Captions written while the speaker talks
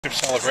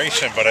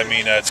Celebration, but I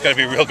mean, it's got to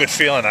be a real good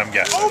feeling, I'm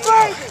guessing.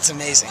 It's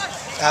amazing.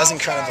 That was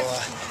incredible.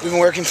 We've been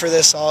working for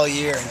this all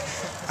year,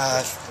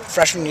 and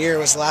freshman year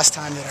was the last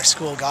time that our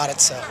school got it,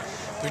 so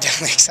we're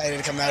definitely excited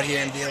to come out here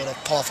and be able to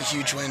pull off a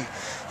huge win.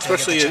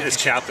 Especially as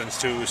captains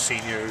too, as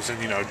seniors, and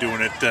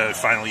doing it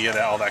final year,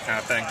 all that kind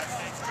of thing.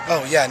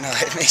 Oh yeah, no,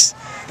 it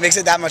makes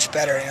it that much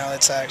better.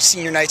 It's our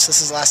senior nights.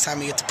 This is the last time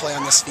we get to play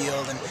on this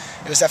field, and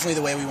it was definitely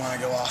the way we want to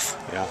go off.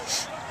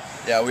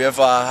 Yeah, we have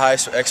high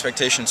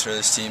expectations for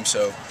this team,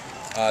 so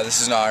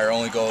this is not our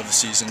only goal of the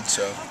season,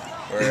 so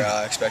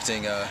we're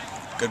expecting a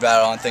good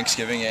battle on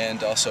Thanksgiving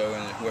and also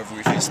whoever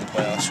we face in the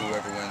playoffs,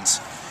 whoever wins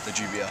the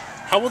GBL.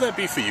 How will that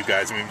be for you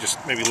guys? I mean,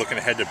 just maybe looking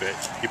ahead a bit.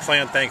 You play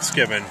on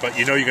Thanksgiving, but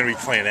you're going to be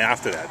playing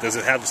after that. Does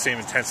it have the same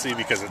intensity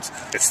because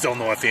it's still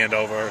North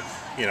Andover?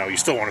 You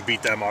still want to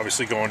beat them,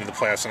 obviously, going into the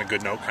playoffs on a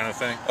good note kind of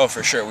thing? Oh,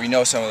 for sure. We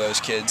know some of those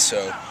kids,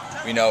 so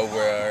we know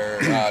we're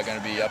going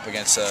to be up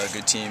against a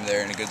good team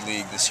there in a good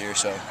league this year,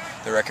 so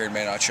the record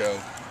may not show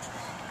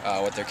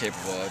what they're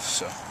capable of.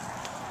 So,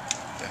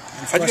 yeah.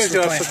 Of course,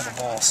 we're playing for the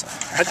bowl.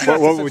 So.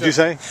 What would you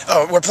say?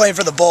 Oh, we're playing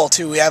for the bowl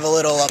too. We have a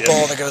little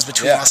bowl that goes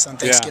between us on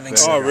Thanksgiving.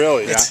 So oh,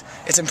 really?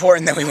 It's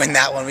important that we win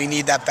that one. We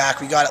need that back.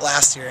 We got it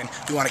last year, and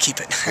we want to keep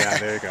it. Yeah,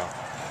 there you go.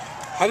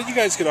 How did you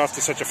guys get off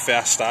to such a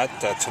fast start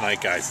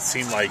tonight, guys? It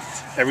seemed like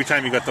every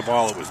time you got the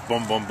ball, it was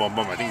boom, boom, boom,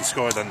 boom. I think you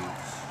scored on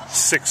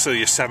 6 of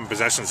your 7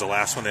 possessions. The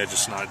last one, they're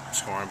just not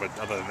scoring. But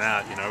other than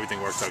that,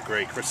 everything worked out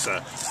great. Chris,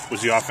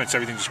 was the offense,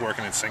 everything just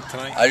working in sync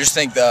tonight? I just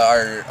think that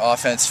our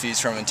offense feeds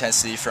from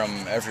intensity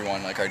from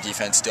everyone. Like our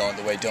defense, Dylan,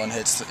 the way Dylan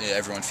hits,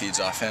 everyone feeds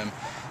off him.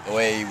 The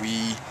way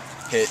we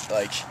hit,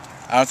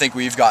 I don't think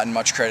we've gotten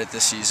much credit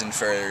this season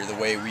for the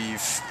way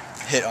we've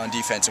hit on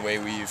defense, the way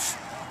we've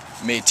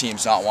made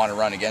teams not want to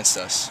run against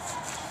us.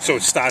 So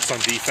it starts on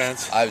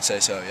defense? I would say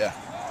so, yeah.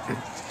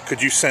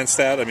 Could you sense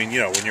that? I mean,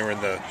 when you're in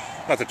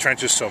not the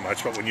trenches so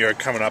much, but when you're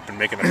coming up and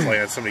making a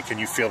play on somebody, can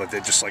you feel that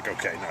they're just like,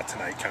 okay, not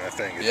tonight kind of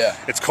thing? Yeah.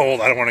 It's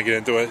cold, I don't want to get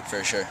into it.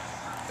 For sure,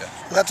 yeah.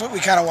 Well, that's what we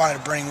kind of wanted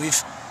to bring.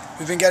 We've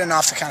been getting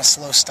off to kind of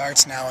slow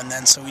starts now and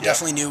then, so we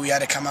definitely knew we had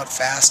to come out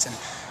fast, and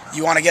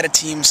you want to get a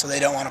team so they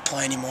don't want to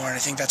play anymore, and I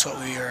think that's what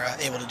we were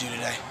able to do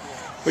today.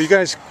 Well, you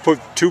guys put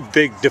 2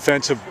 big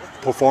defensive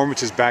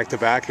performances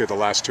back-to-back here the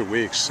last 2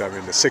 weeks. I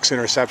mean, the 6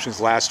 interceptions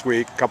last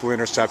week, a couple of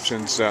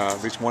interceptions,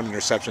 at least 1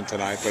 interception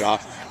tonight, but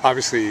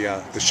obviously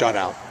the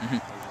shutout.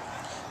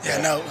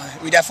 Yeah, no,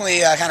 we definitely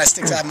kind of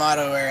stick to that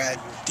motto where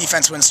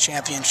defense wins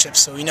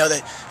championships. So we know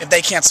that if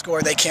they can't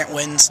score, they can't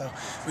win. So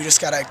we just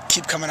got to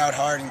keep coming out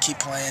hard and keep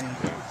playing,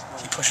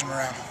 keep pushing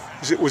around.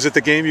 Was it the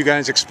game you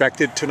guys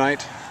expected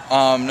tonight?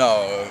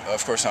 No,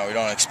 of course not. We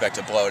don't expect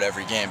to blow out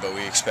every game, but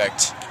we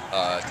expect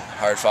a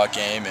hard-fought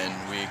game,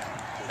 and we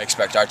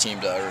expect our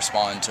team to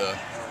respond to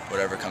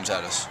whatever comes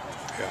at us.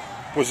 Yeah.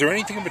 Was there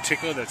anything in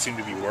particular that seemed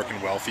to be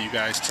working well for you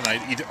guys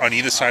tonight, on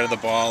either side of the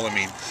ball? I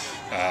mean,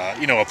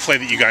 a play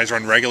that you guys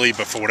run regularly,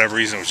 but for whatever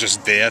reason it was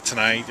just there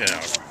tonight.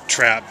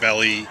 Trap,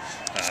 belly,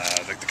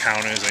 the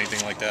counters,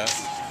 anything like that.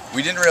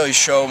 We didn't really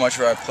show much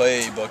of our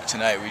playbook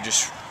tonight. We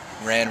just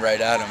ran right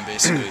at them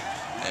basically,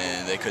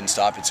 and they couldn't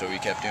stop it, so we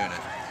kept doing it.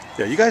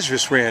 Yeah, you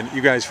guys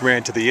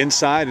ran to the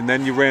inside, and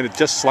then you ran it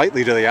just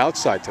slightly to the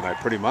outside tonight,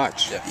 pretty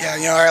much.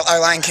 Yeah, our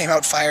line came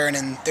out firing,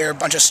 and they're a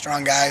bunch of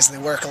strong guys. They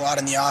work a lot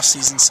in the off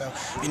season, so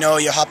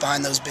you hop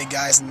behind those big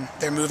guys, and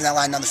they're moving that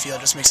line down the field.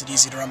 It just makes it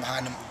easy to run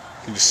behind them.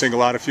 Can you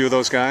single out a few of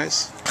those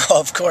guys? Oh,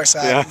 of course.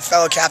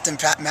 Fellow captain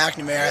Pat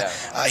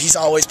McNamara, he's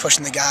always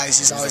pushing the guys.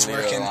 He's always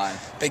working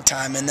big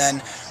time. And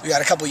then we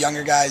got a couple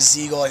younger guys.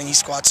 Ziegel, I think he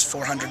squats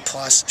 400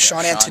 plus.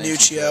 Sean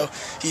Antonuccio,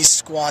 he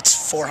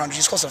squats 400.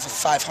 He's close to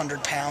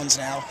 500 pounds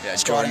now. Yeah,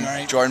 squatting,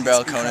 right? Jordan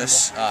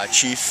Balaconis,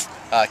 Chief,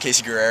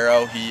 Casey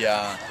Guerrero,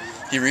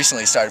 he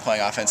recently started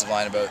playing offensive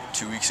line about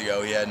 2 weeks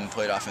ago. He hadn't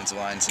played offensive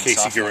line since Casey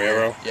sophomore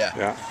Guerrero? year.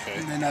 Yeah. Okay.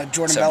 And then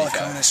Jordan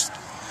Balaconis,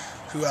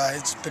 who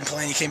has been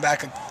playing. He came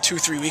back 2 or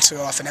 3 weeks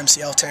ago off an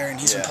MCL tear, and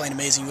he's been playing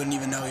amazing. You wouldn't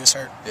even know he was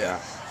hurt. Yeah.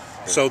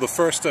 So the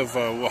first of,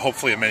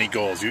 hopefully, of many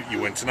goals. You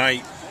win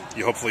tonight,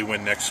 you hopefully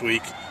win next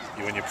week,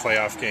 you win your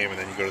playoff game, and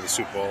then you go to the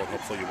Super Bowl, and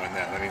hopefully you win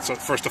that. I mean, so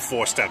first of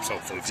 4 steps,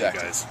 hopefully, for you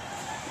guys.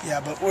 Yeah,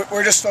 but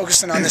we're just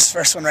focusing on this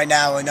first one right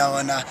now.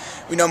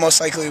 We know most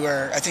likely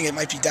I think it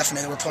might be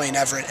definite that we're playing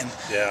Everett, and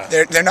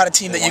they're not a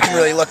team that you can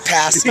really look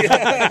past and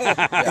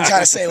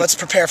kind of say, let's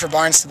prepare for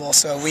Barnstable.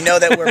 So we know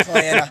that we're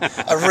playing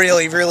a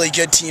really, really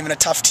good team and a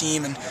tough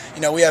team, and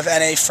we have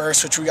NA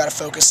first, which we got to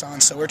focus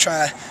on. So we're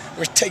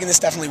taking this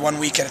definitely 1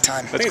 week at a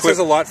time. I think it says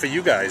a lot for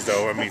you guys,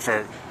 though. I mean,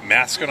 for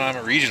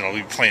Masconomet Regional,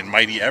 we playing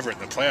mighty Everett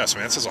in the playoffs. I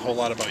mean, that says a whole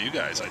lot about you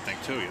guys, I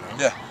think, too.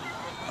 Yeah.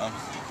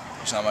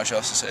 There's not much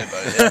else to say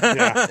about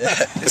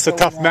it. It's a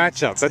tough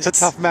matchup. That's a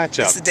tough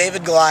matchup. It's the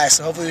David Goliath,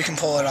 so hopefully we can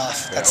pull it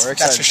off. We're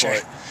excited for sure.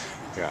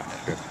 Yeah,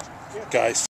 good. Guys.